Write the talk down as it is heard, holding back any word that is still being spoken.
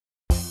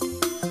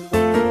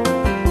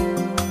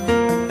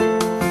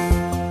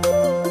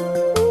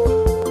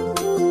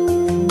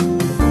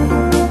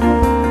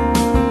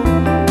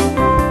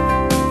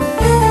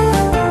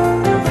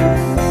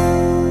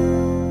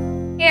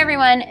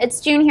everyone,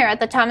 it's June here at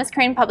the Thomas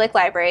Crane Public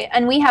Library,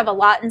 and we have a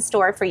lot in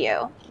store for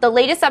you. The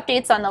latest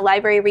updates on the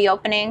library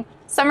reopening,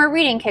 summer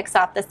reading kicks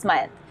off this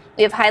month.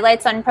 We have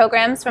highlights on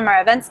programs from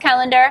our events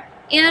calendar,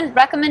 and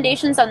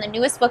recommendations on the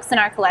newest books in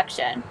our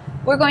collection.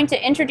 We're going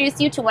to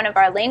introduce you to one of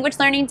our language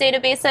learning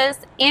databases,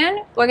 and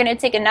we're going to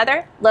take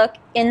another look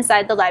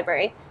inside the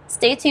library.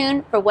 Stay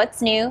tuned for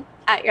what's new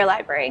at your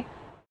library.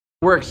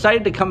 We're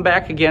excited to come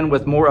back again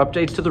with more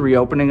updates to the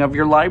reopening of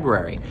your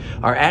library.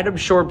 Our Adams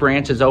Shore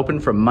branch is open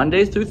from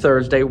Monday through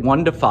Thursday,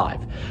 1 to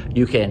 5.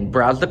 You can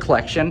browse the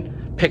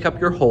collection, pick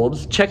up your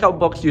holds, check out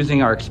books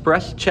using our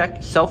Express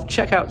Check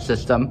self-checkout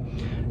system,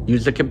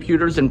 use the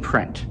computers, and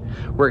print.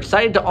 We're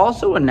excited to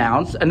also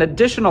announce an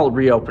additional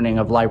reopening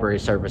of library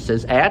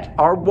services at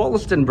our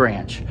Wollaston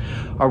branch.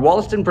 Our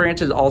Wollaston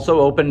branch is also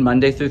open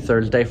Monday through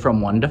Thursday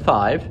from 1 to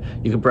 5.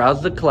 You can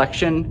browse the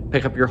collection,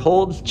 pick up your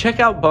holds, check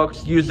out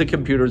books, use the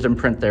computers, and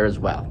print there as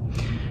well.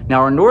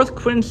 Now, our North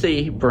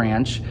Quincy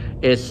branch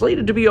is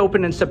slated to be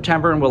open in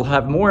September, and we'll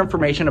have more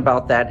information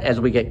about that as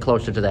we get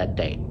closer to that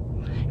date.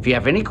 If you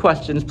have any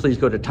questions, please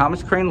go to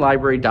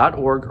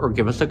thomascranelibrary.org or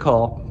give us a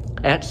call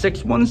at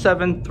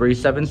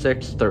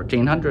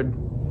 617-376-1300.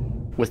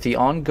 With the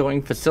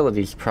ongoing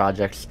facilities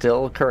project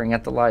still occurring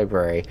at the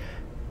library,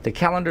 the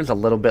calendar's a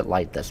little bit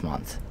light this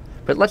month.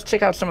 But let's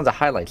check out some of the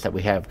highlights that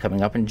we have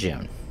coming up in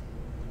June.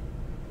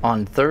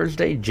 On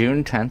Thursday,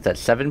 June 10th at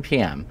 7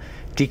 p.m.,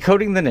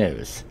 Decoding the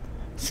News.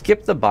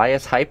 Skip the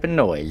bias, hype, and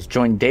noise.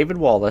 Join David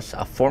Wallace,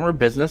 a former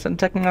business and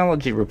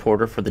technology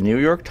reporter for the New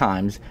York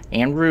Times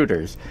and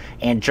Reuters,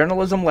 and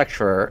journalism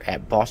lecturer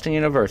at Boston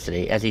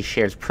University, as he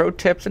shares pro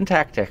tips and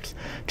tactics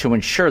to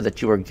ensure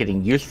that you are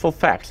getting useful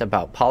facts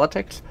about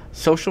politics,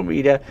 social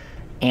media,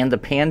 and the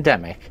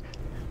pandemic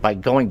by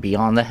going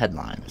beyond the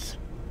headlines.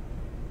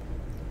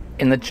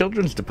 In the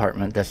children's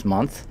department this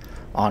month,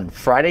 on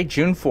Friday,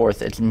 June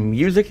 4th, it's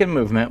Music and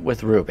Movement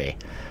with Ruby.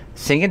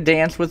 Sing and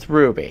dance with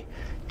Ruby.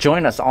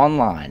 Join us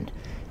online.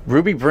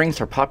 Ruby brings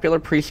her popular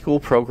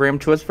preschool program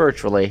to us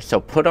virtually,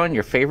 so put on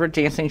your favorite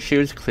dancing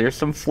shoes, clear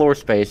some floor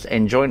space,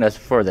 and join us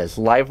for this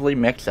lively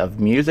mix of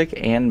music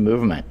and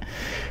movement.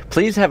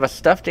 Please have a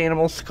stuffed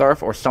animal,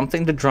 scarf, or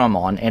something to drum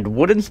on, and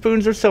wooden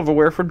spoons or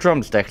silverware for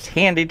drumsticks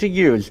handy to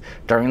use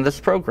during this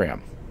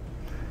program.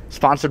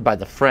 Sponsored by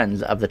the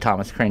Friends of the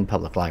Thomas Crane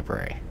Public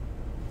Library.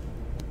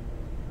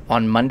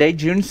 On Monday,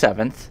 June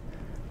 7th,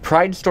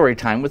 Pride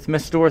Storytime with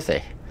Miss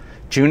Dorothy.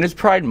 June is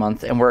Pride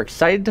Month, and we're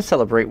excited to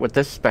celebrate with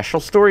this special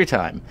story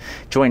time.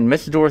 Join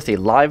Miss Dorothy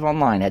live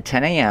online at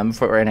 10 a.m.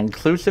 for an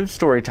inclusive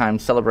story time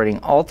celebrating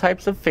all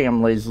types of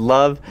families,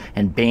 love,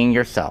 and being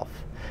yourself.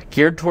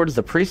 Geared towards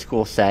the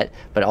preschool set,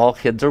 but all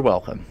kids are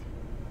welcome.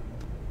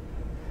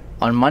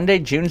 On Monday,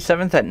 June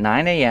 7th at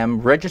 9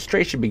 a.m.,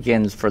 registration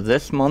begins for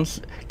this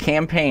month's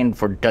campaign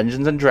for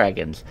Dungeons &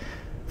 Dragons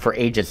for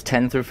ages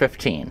 10 through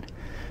 15.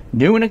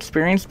 New and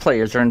experienced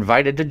players are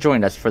invited to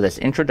join us for this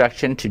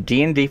introduction to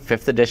D&D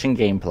 5th edition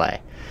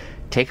gameplay.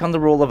 Take on the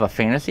role of a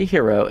fantasy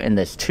hero in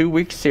this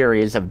 2-week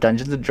series of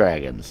Dungeons &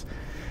 Dragons.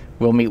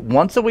 We'll meet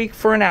once a week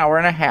for an hour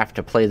and a half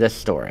to play this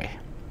story.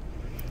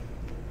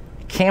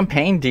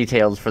 Campaign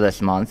details for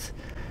this month.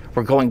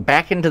 We're going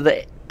back into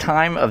the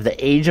time of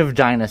the age of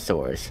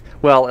dinosaurs.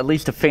 Well, at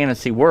least a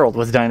fantasy world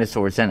with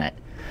dinosaurs in it.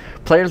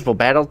 Players will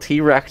battle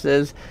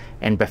T-Rexes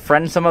and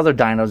befriend some other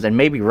dinos and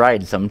maybe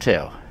ride some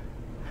too.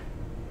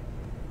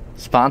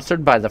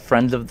 Sponsored by the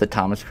Friends of the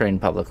Thomas Crane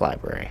Public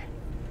Library.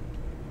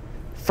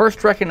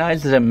 First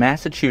recognized in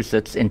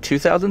Massachusetts in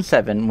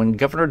 2007 when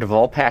Governor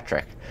Deval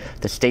Patrick,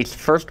 the state's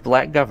first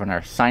black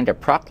governor, signed a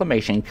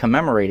proclamation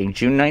commemorating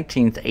June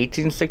 19,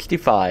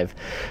 1865,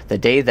 the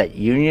day that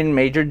Union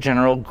Major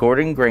General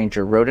Gordon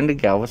Granger rode into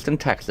Galveston,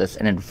 Texas,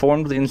 and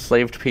informed the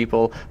enslaved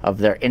people of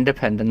their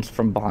independence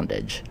from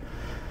bondage.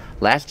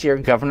 Last year,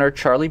 Governor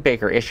Charlie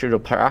Baker issued a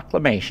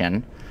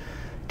proclamation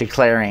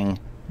declaring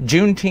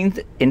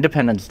Juneteenth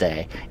Independence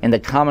Day in the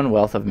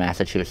Commonwealth of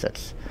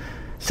Massachusetts.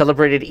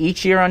 Celebrated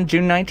each year on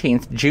June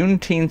 19th,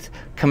 Juneteenth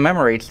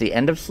commemorates the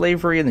end of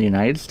slavery in the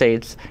United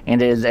States and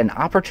is an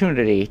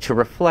opportunity to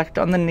reflect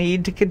on the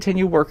need to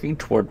continue working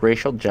toward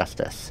racial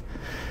justice.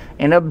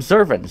 In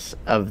observance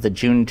of the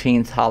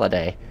Juneteenth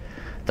holiday,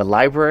 the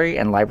library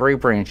and library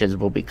branches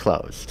will be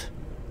closed.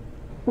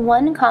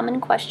 One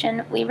common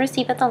question we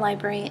receive at the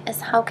library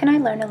is, how can I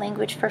learn a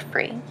language for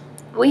free?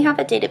 We have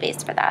a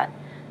database for that.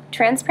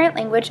 Transparent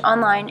Language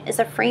Online is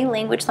a free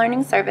language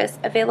learning service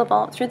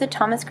available through the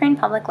Thomas Crane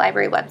Public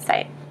Library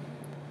website.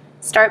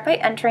 Start by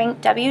entering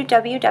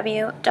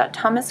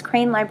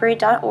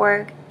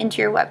www.thomascranelibrary.org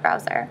into your web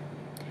browser.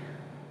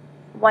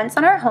 Once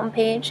on our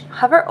homepage,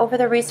 hover over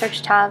the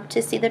Research tab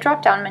to see the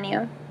drop-down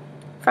menu.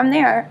 From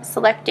there,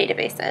 select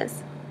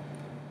Databases.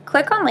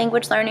 Click on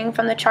Language Learning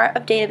from the chart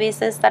of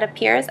databases that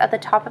appears at the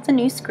top of the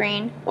new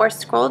screen, or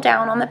scroll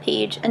down on the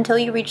page until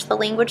you reach the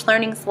Language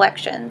Learning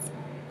selections.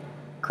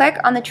 Click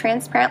on the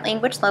Transparent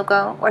Language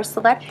logo or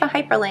select the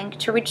hyperlink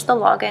to reach the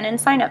login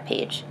and sign-up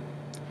page.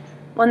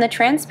 When the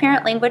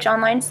Transparent Language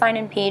Online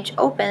sign-in page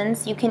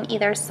opens, you can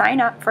either sign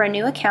up for a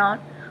new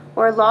account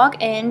or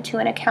log in to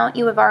an account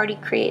you have already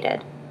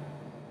created.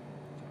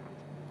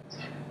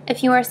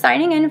 If you are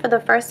signing in for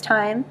the first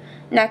time,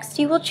 next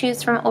you will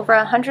choose from over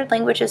 100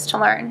 languages to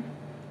learn.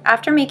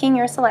 After making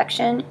your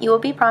selection, you will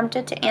be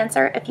prompted to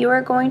answer if you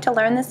are going to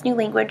learn this new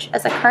language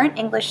as a current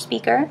English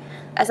speaker,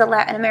 as a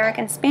Latin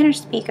American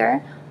Spanish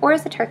speaker, or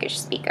as a Turkish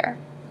speaker.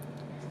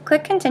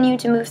 Click Continue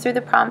to move through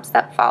the prompts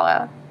that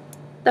follow.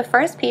 The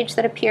first page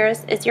that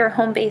appears is your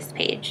home base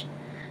page.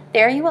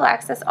 There you will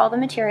access all the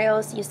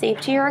materials you save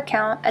to your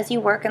account as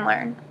you work and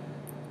learn.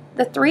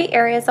 The 3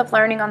 areas of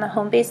learning on the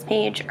home base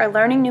page are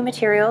learning new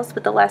materials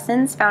with the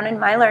lessons found in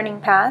My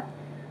Learning Path.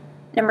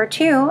 Number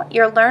 2,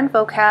 your learned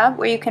vocab,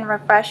 where you can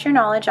refresh your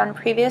knowledge on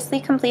previously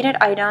completed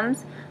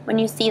items when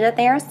you see that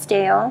they are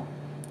stale.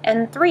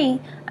 And 3,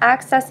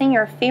 accessing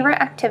your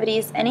favorite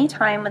activities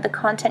anytime with the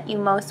content you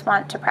most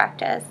want to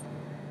practice.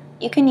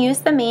 You can use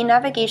the main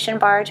navigation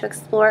bar to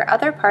explore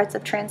other parts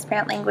of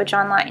Transparent Language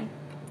online.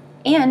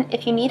 And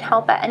if you need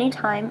help at any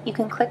time, you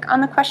can click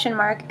on the question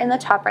mark in the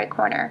top right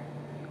corner.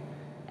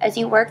 As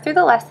you work through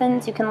the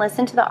lessons, you can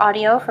listen to the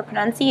audio for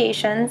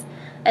pronunciations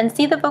and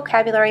see the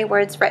vocabulary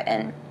words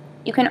written.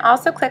 You can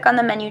also click on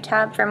the menu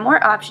tab for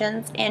more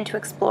options and to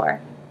explore.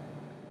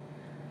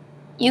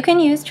 You can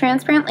use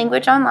Transparent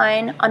Language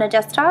online on a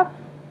desktop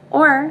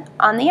or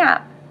on the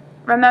app.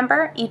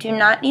 Remember, you do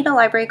not need a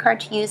library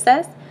card to use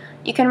this.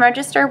 You can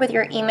register with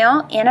your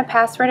email and a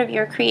password of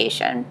your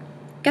creation.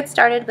 Get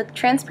started with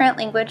Transparent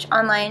Language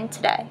online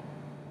today.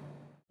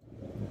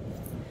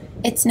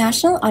 It's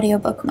National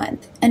Audiobook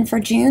Month, and for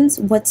June's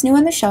What's New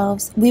on the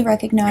Shelves, we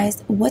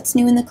recognize what's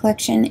new in the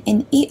collection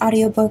in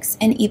e-audiobooks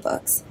and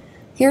ebooks.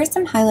 Here are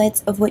some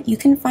highlights of what you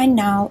can find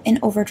now in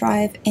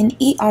Overdrive in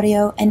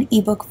e-audio and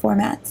ebook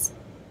formats.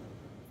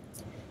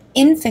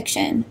 In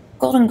Fiction,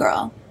 Golden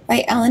Girl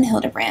by Ellen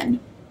Hildebrand.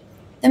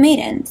 The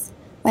Maidens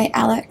by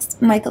Alex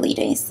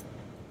Michaelides.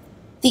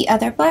 The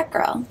Other Black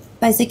Girl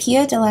by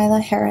Zakiya Delilah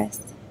Harris.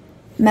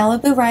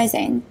 Malibu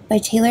Rising by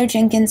Taylor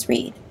Jenkins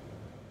Reid.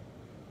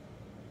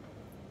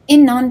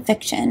 In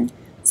Nonfiction,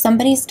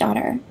 Somebody's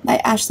Daughter by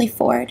Ashley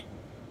Ford.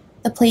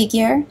 The Plague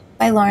Year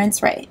by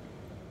Lawrence Wright.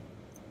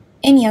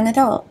 In Young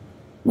Adult,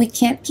 We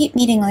Can't Keep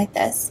Meeting Like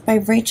This by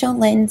Rachel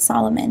Lynn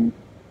Solomon.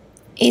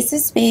 Ace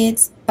of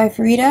Spades by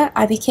Farida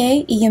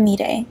Abike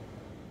Iyamide.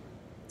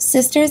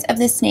 Sisters of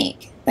the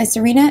Snake by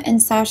Serena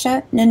and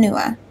Sasha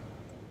Nanua.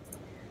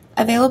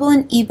 Available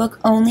in ebook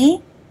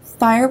only,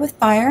 Fire with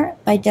Fire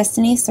by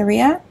Destiny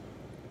Saria,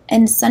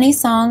 and Sunny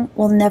Song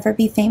Will Never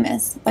Be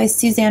Famous by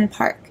Suzanne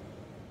Park.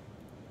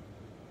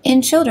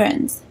 In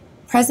Children's,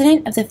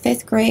 President of the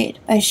Fifth Grade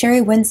by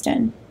Sherry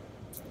Winston.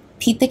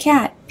 Pete the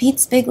Cat,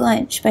 Pete's Big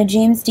Lunch by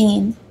James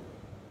Dean.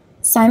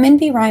 Simon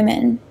B.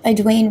 Ryman by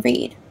Dwayne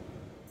Reed.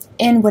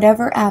 And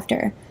Whatever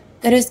After,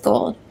 Good as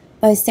Gold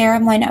by Sarah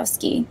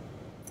Mlynowski.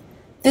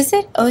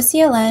 Visit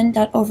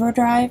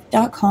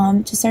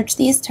ocln.overdrive.com to search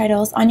these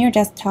titles on your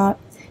desktop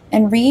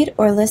and read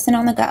or listen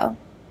on the go.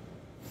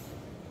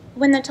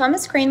 When the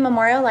Thomas Crane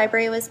Memorial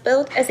Library was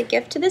built as a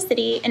gift to the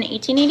city in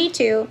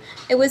 1882,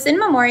 it was in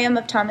memoriam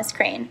of Thomas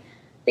Crane.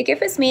 The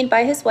gift was made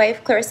by his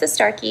wife, Clarissa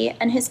Starkey,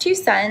 and his 2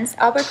 sons,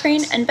 Albert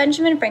Crane and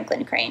Benjamin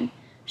Franklin Crane.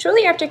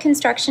 Shortly after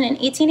construction in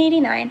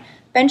 1889,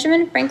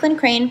 Benjamin Franklin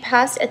Crane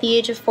passed at the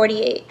age of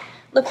 48.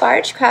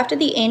 Lafarge crafted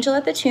the angel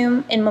at the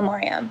tomb in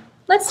memoriam.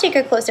 Let's take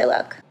a closer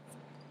look.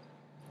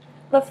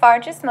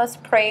 Lafarge's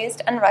most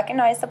praised and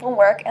recognizable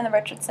work in the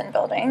Richardson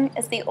Building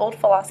is The Old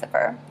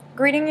Philosopher,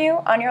 greeting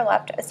you on your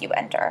left as you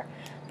enter.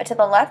 But to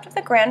the left of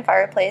the grand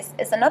fireplace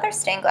is another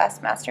stained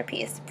glass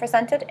masterpiece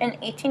presented in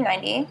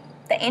 1890,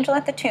 The Angel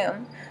at the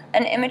Tomb,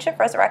 an image of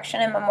resurrection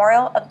and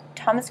memorial of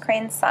Thomas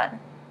Crane's son.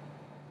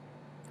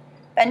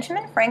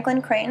 Benjamin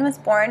Franklin Crane was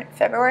born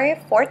February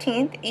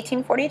 14,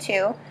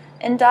 1842,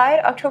 and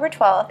died October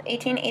 12,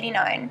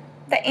 1889.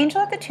 The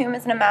Angel at the Tomb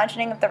is an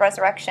imagining of the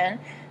resurrection,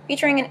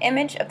 featuring an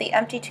image of the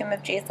empty tomb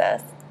of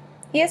Jesus.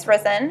 He is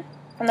risen,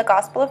 from the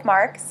Gospel of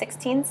Mark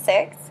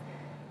 16:6,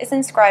 is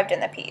inscribed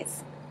in the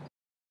piece.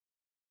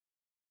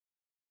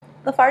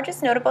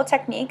 Lafarge's notable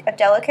technique of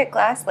delicate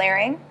glass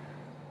layering,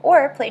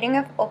 or plating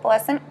of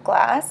opalescent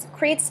glass,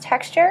 creates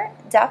texture,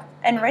 depth,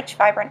 and rich,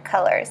 vibrant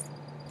colors.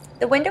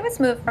 The window was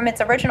moved from its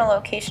original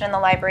location in the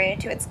library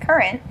to its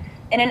current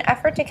in an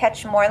effort to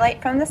catch more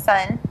light from the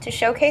sun, to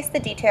showcase the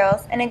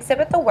details and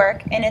exhibit the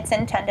work in its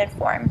intended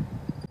form.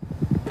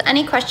 With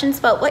any questions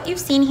about what you've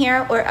seen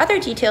here or other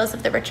details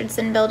of the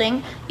Richardson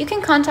Building, you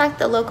can contact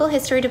the local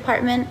history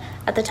department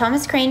at the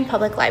Thomas Crane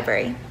Public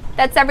Library.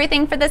 That's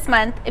everything for this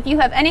month. If you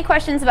have any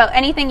questions about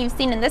anything you've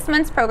seen in this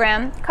month's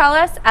program, call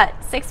us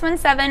at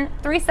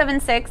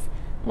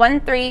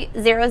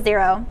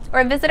 617-376-1300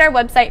 or visit our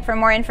website for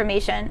more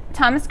information,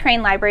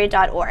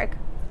 thomascranelibrary.org.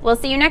 We'll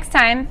see you next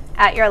time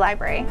at your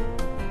library.